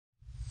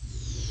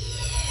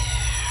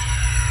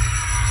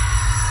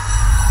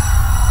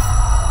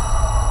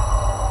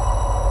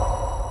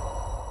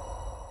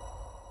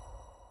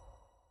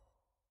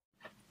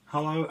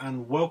Hello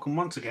and welcome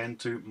once again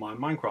to my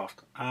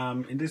Minecraft.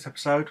 In this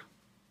episode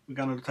we're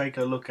going to take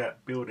a look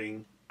at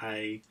building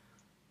a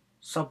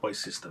subway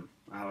system.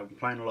 I've been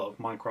playing a lot of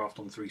Minecraft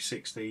on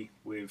 360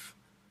 with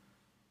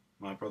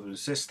my brother and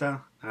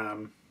sister.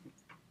 And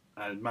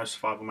most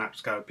survival maps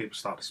go, people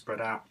start to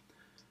spread out.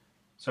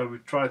 So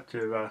we've tried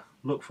to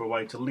look for a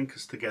way to link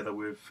us together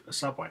with a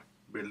subway.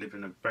 We live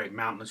in a very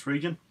mountainous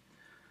region,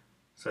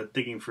 so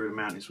digging through the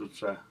mountains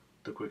was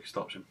the quickest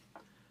option.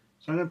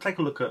 So I'm going to take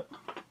a look at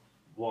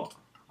what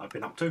I've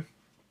been up to.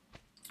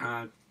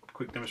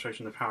 Quick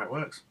demonstration of how it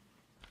works.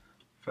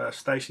 First,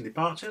 station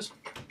departures.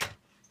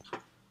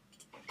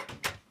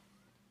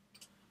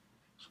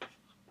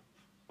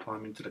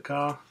 Climb into the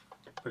car,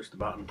 push the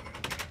button,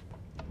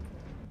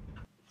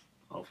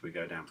 off we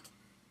go down.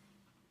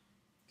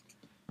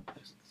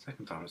 It's the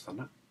second time it's done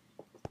that.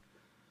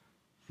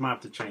 Might have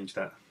to change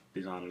that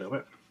design a little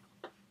bit.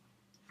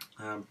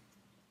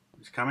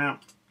 Just come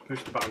out,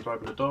 push the button to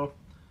open the door,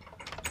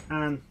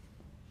 and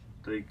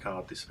the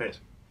car disappears.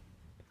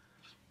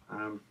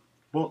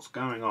 What's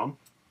going on?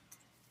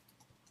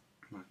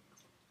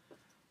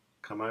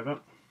 Come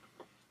over.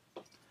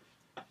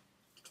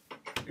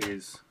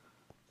 Is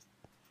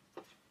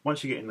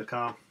once you get in the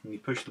car and you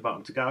push the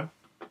button to go,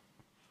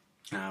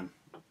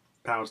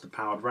 powers the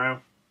powered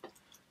rail.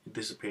 You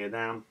disappear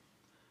down,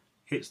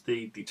 hits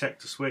the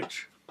detector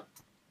switch,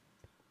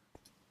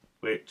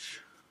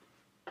 which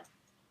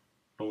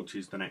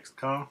launches the next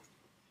car,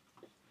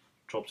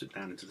 drops it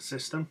down into the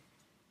system.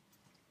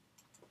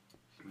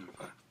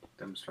 If I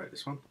demonstrate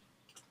this one.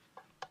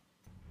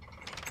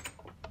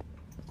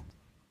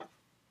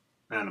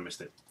 And I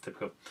missed it.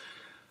 Typical.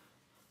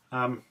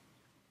 When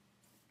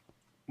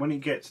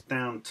it gets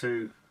down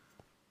to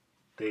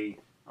the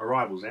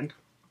arrivals end,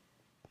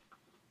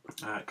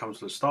 it comes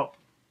to a stop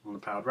on the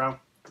powered rail.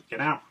 Get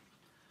out.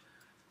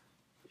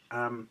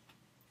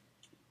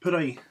 Put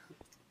a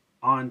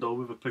iron door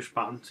with a push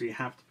button, so you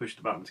have to push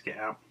the button to get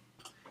out.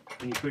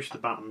 When you push the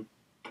button,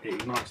 it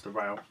ignites the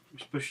rail,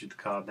 which pushes the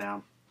car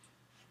down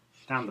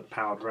the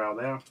powered rail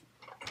there,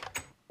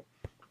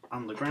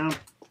 underground,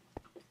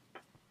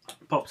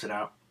 pops it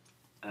out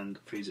and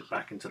feeds it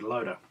back into the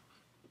loader.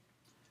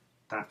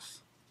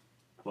 That's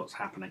what's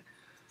happening.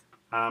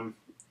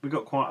 We've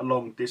got quite a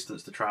long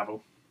distance to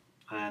travel,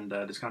 and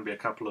there's going to be a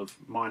couple of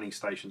mining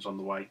stations on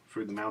the way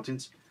through the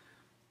mountains.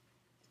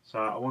 So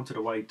I wanted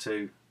a way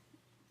to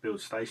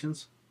build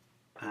stations,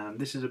 and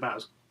this is about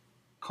as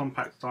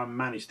compact as I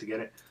managed to get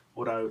it,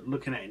 although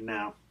looking at it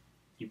now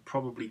you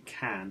probably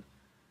can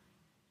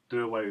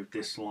do away with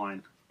this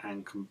line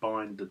and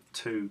combine the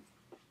two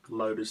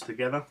loaders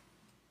together.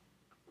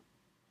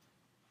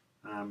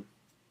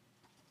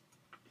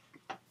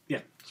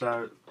 Yeah,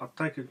 so I'll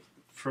take it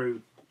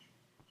through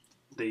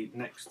the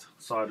next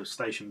side of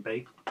station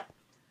B. So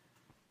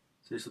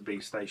this will be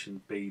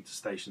station B to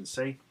station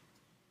C.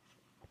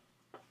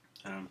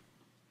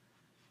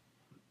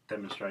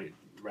 Demonstrate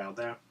rail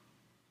there.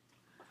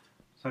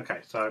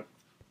 Okay, so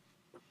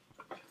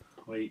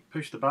we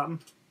push the button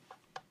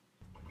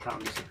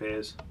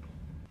disappears,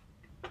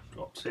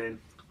 drops in.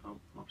 Oh,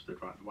 I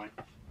stood right away,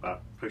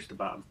 but push the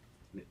button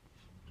and it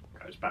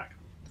goes back.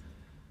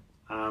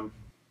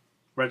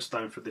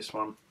 Redstone for this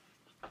one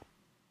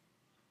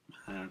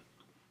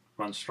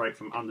runs straight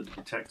from under the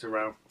detector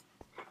rail,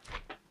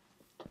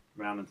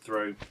 round and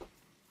through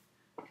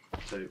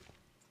to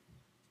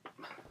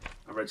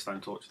a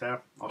redstone torch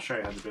there. I'll show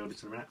you how to build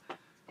it in a minute.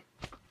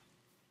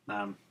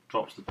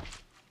 Drops the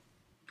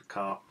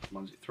car,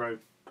 runs it through,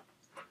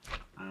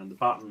 and the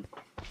button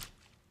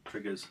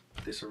triggers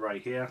this array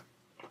here.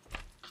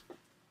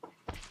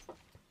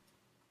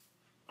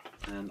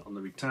 And on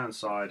the return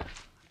side,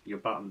 your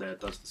button there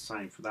does the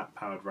same for that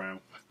powered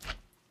rail,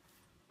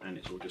 and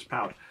it's all just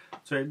powered.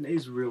 So it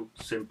is real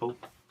simple.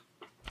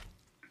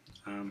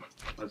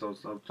 As I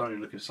was only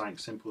looking for something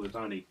simple, there's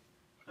only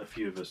a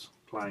few of us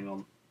playing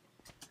on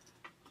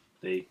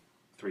the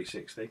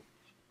 360.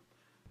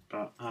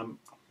 But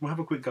we'll have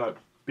a quick go at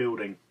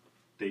building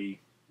the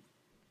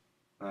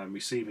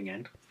receiving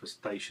end for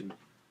station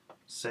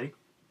C,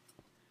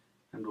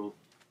 and we'll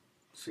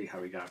see how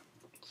we go.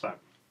 So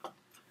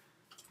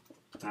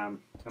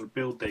I'm going to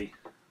build the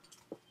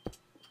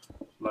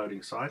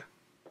loading side.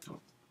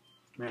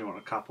 We only want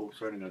a couple,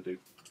 so we're only going to do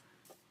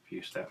a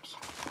few steps.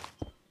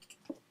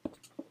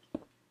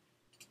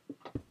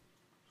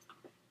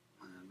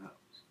 And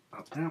that's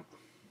up now.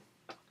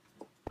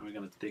 And we're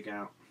going to dig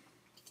out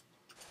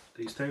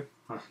these two.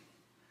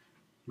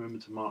 Remember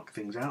to mark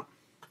things out.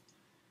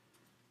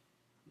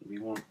 We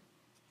want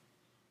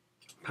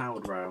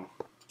powered rail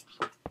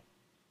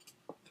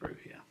through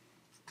here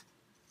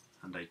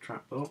and a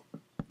trapdoor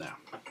there.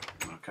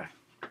 Okay,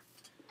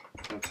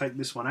 I'm going to take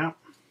this one out.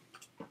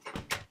 I'm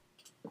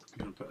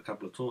going to put a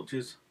couple of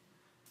torches.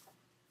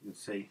 You can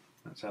see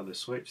that's how they're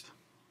switched,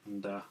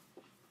 and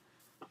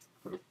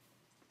put a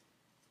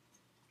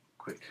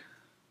quick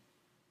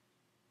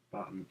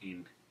button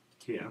in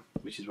here,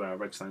 which is where our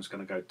redstone is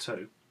going to go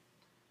to.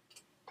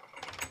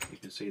 You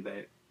can see that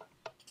it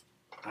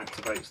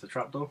activates the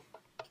trapdoor.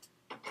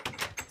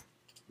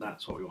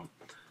 That's what we want.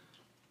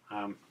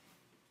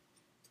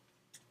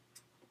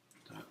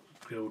 So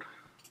build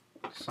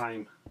the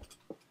same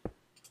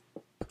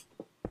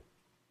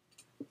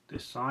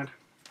this side.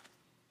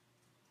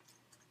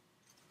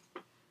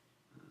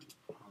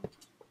 1,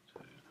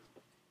 2,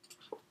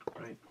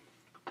 3.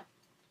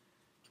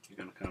 You're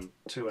going to come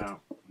 2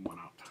 out, 1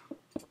 up.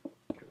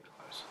 Get rid of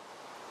those.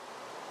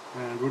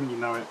 And wouldn't you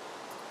know it,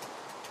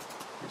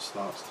 it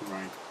starts to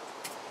rain.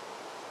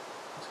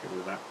 Let's get rid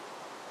of that.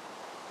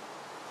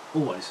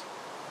 Always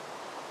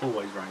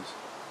rains.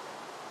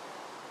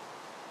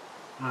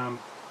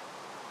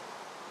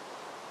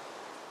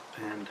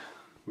 And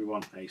we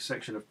want a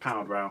section of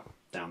powered rail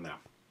down there.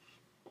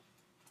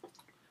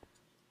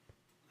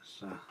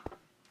 Let's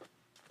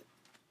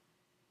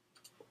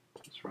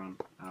run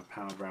our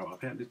powered rail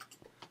up here. This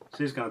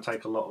is going to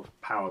take a lot of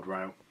powered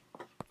rail.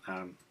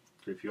 So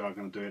if you are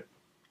going to do it,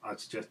 I'd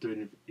suggest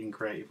doing it in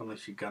creative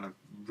unless you're going to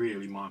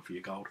really mine for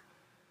your gold.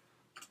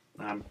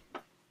 Let's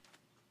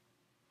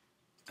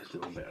do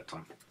one bit at a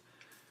time.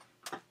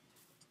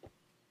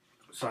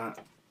 So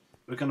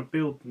we're going to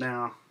build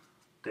now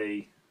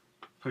the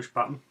push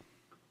button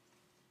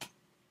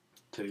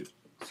to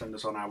send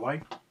us on our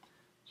way.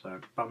 So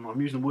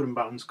I'm using wooden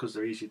buttons because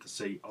they're easier to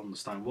see on the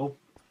stone wall.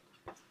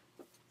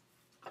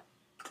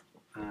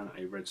 And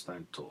a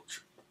redstone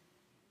torch.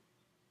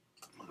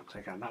 I'll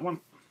take out that one.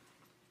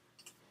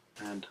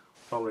 And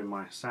following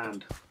my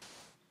sand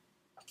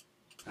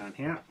down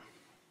here,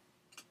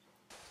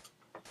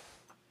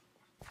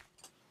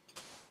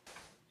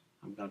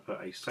 I'm going to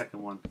put a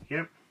second one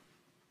here.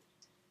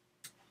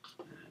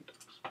 And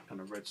I'm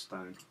going to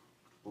redstone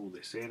all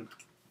this in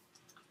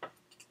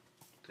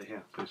to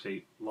here. So you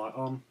see light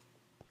on,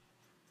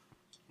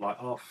 light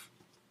off,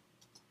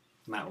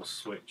 and that will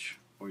switch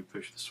when we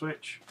push the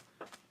switch,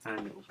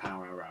 and it will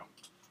power our rail.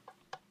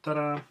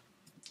 Ta-da!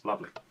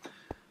 Lovely.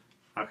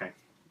 Okay,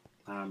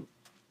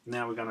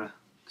 now we're going to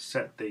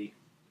set the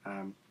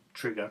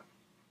trigger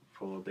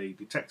for the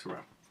detector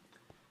rail.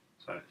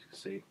 So as you can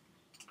see,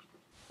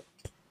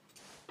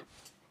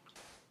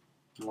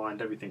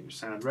 lined everything with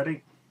sand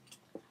ready.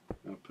 I'm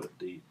going to put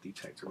the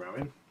detector rail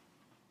in.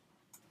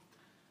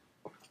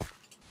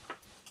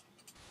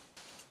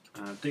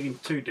 Digging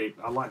too deep,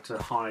 I like to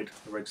hide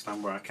the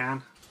redstone where I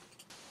can.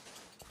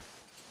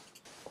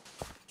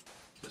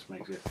 Just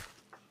makes it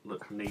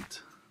look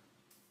neat,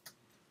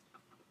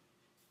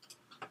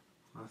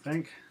 I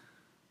think.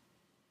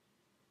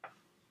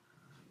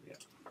 Yeah,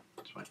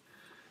 that's fine.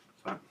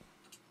 So,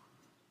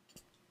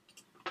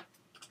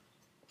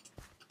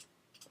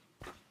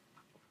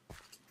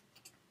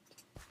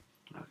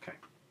 okay,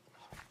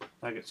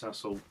 that gets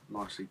us all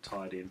nicely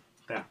tied in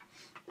there.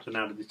 So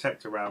now the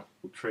detector rail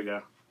will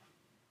trigger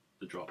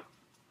the drop.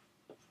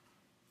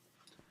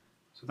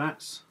 So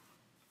that's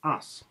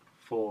us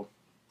for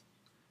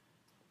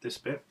this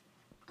bit.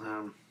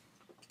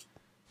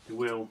 We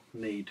will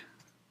need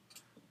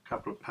a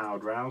couple of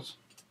powered rails.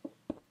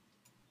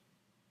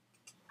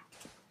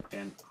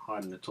 Again,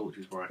 hiding the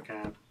torches where I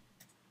can.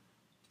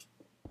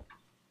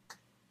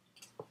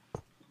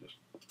 Just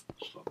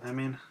slot them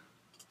in.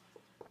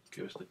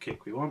 Give us the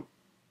kick we want.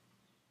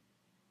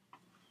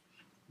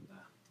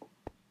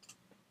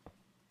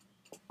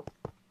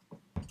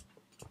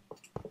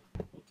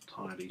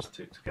 Tie these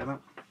two together.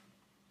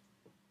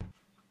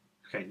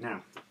 Okay,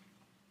 now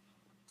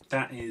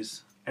that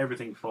is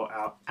everything for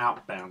our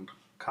outbound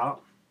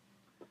cart.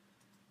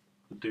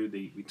 We'll do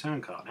the return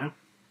cart now.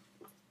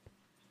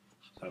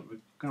 So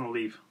we're going to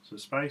leave some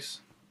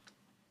space.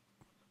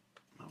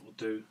 We'll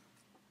do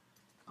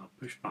our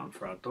push button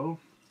for our door,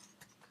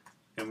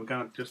 and we're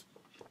going to just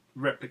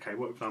replicate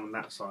what we've done on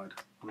that side,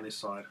 on this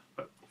side,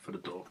 but for the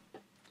door.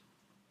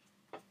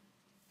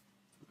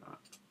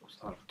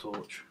 Start a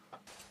torch.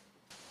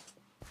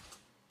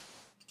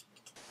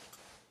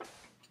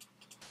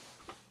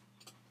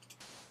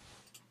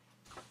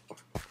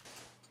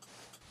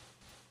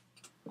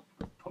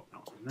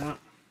 That.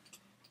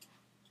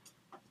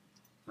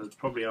 There's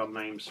probably are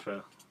names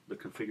for the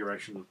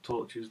configuration of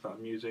torches that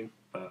I'm using,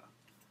 but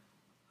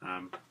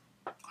I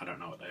don't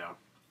know what they are,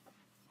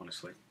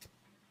 honestly.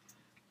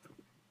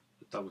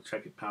 Double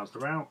check it powers the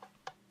rail.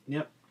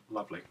 Yep,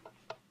 lovely.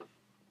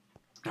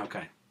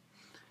 Okay,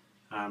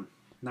 now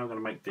we're going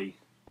to make the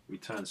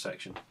return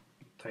section.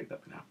 Take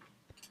that bit out.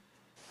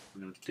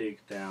 I'm going to dig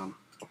down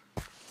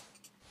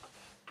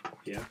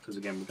here, because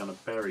again we're going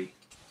to bury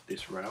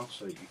this rail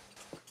so you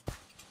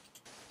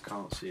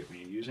can't see it when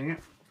you're using it.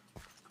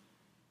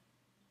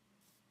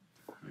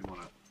 We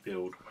want to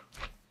build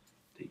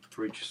the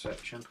bridge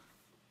section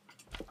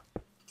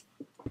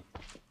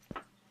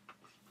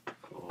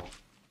for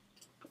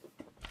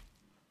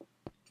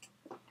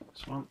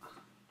this one.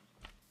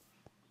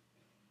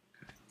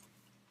 Okay.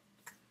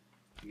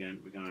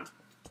 Again, we're going to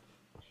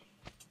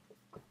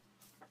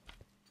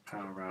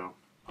power rail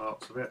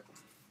parts of it.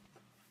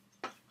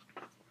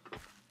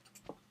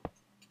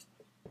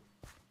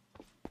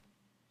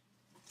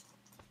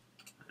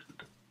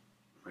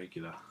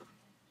 Regular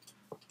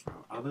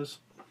others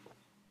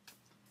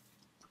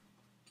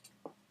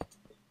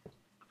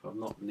for I've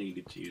not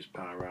needed to use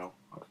power rail.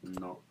 I've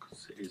not,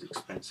 because it is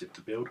expensive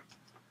to build.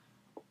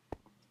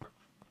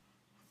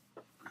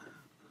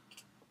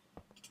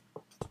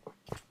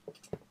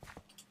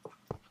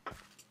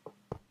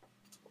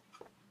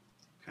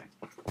 Okay,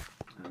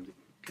 and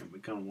again we're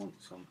going to want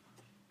some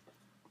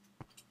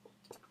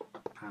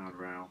powered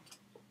rail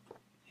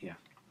here.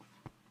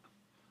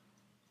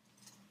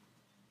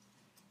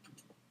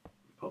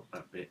 Pop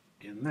that bit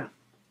in there.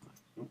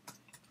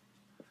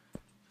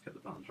 Get the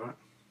buttons right.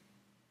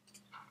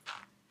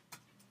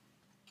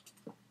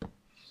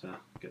 So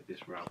get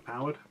this rail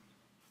powered.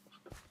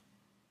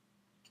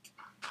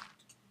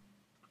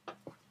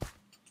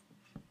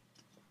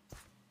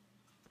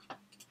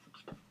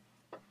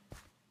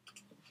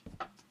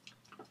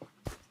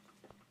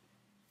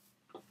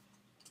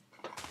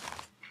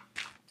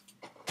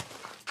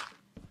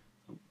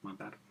 Oh, my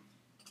bad.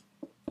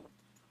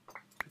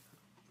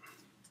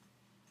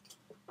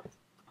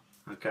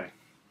 Okay,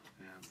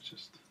 let's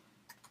just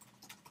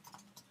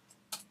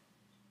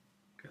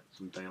get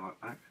some daylight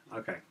back.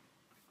 Okay.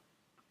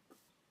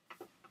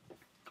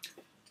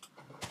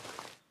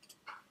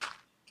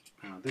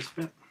 Now this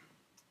bit.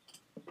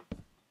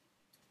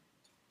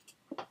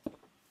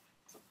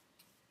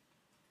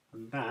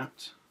 And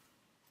that,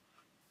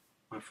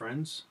 my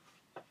friends,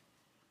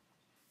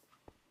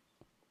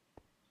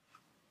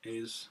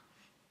 is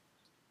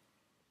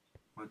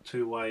my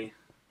two-way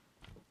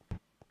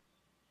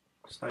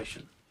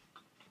station.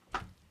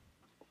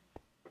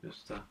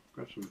 Just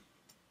grab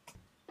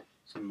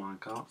some mine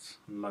carts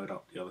and load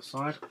up the other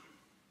side.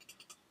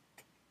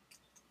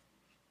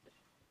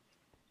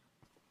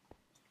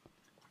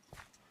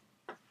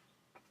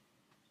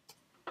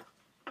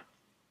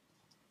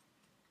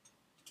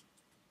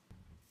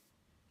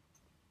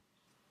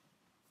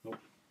 Oh,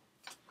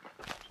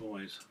 it's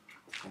always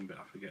one bit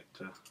I forget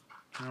to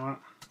power.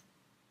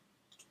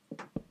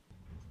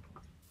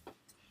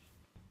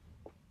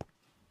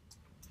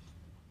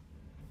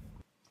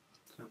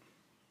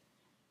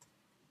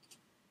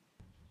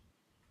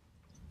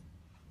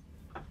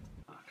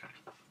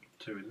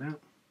 Two in there.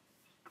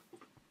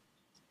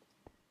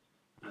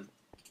 And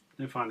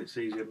I find it's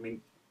easier. I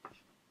mean,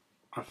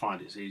 I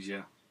find it's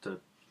easier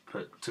to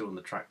put two on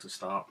the track to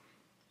start.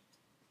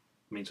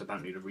 It means I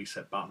don't need a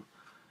reset button.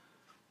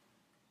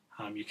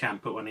 You can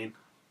put one in.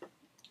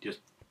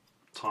 Just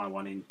tie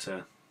one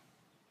into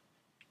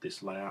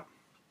this layout.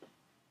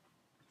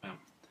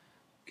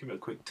 Give it a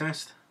quick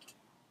test.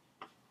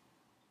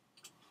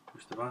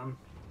 Push the button.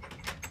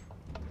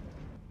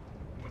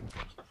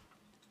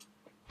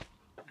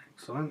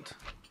 Excellent.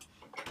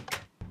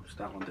 Watch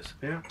that one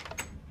disappear.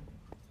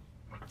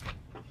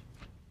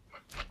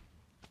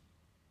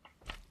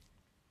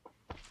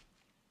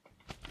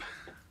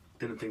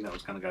 Didn't think that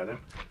was going to go there.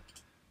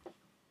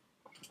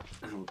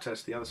 And we'll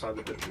test the other side of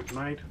the bit that we've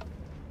made.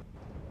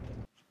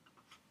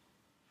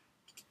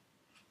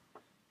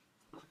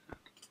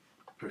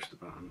 Push the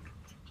button.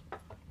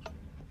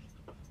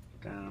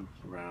 Down,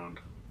 around,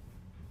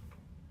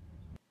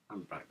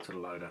 and back to the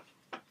loader.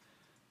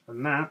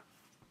 And that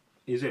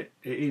is it.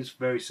 It is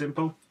very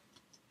simple.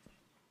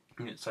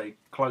 It's a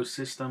closed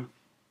system,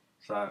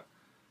 so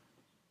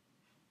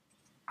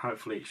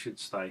hopefully it should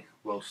stay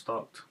well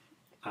stocked.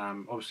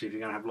 Obviously if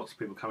you're going to have lots of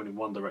people coming in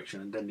one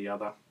direction and then the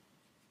other,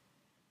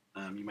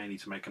 you may need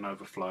to make an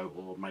overflow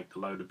or make the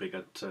loader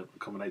bigger to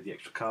accommodate the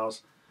extra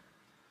cars.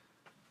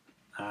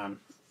 Again,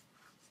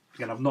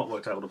 I've not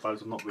worked out all the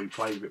bugs, I've not really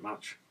played with it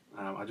much.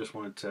 I just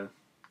wanted to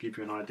give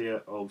you an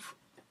idea of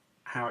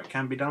how it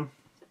can be done.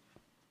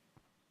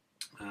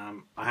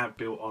 I have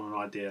built on an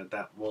idea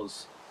that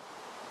was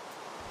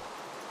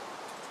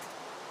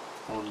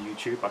on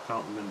YouTube. I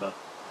can't remember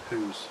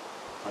whose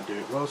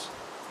idea it was.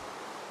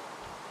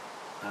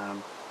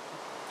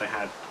 They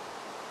had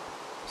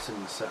a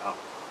similar setup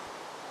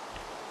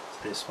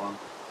to this one,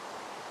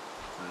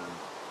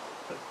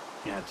 but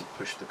you had to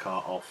push the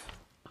car off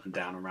and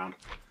down and around.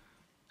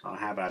 So I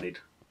have added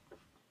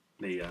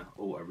the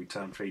auto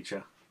return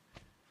feature.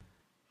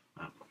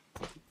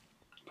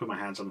 Put my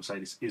hands on and say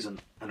this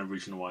isn't an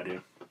original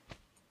idea.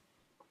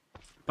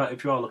 But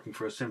if you are looking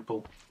for a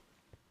simple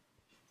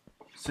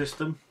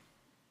system,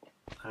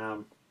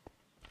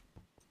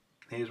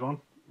 here's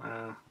one.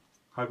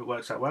 Hope it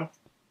works out well.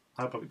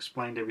 Hope I've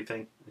explained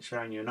everything and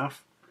shown you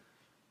enough.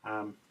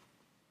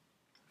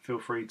 Feel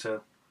free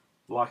to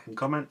like and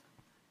comment,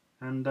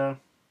 and I'll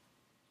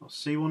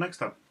see you all next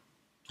time.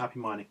 Happy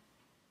mining.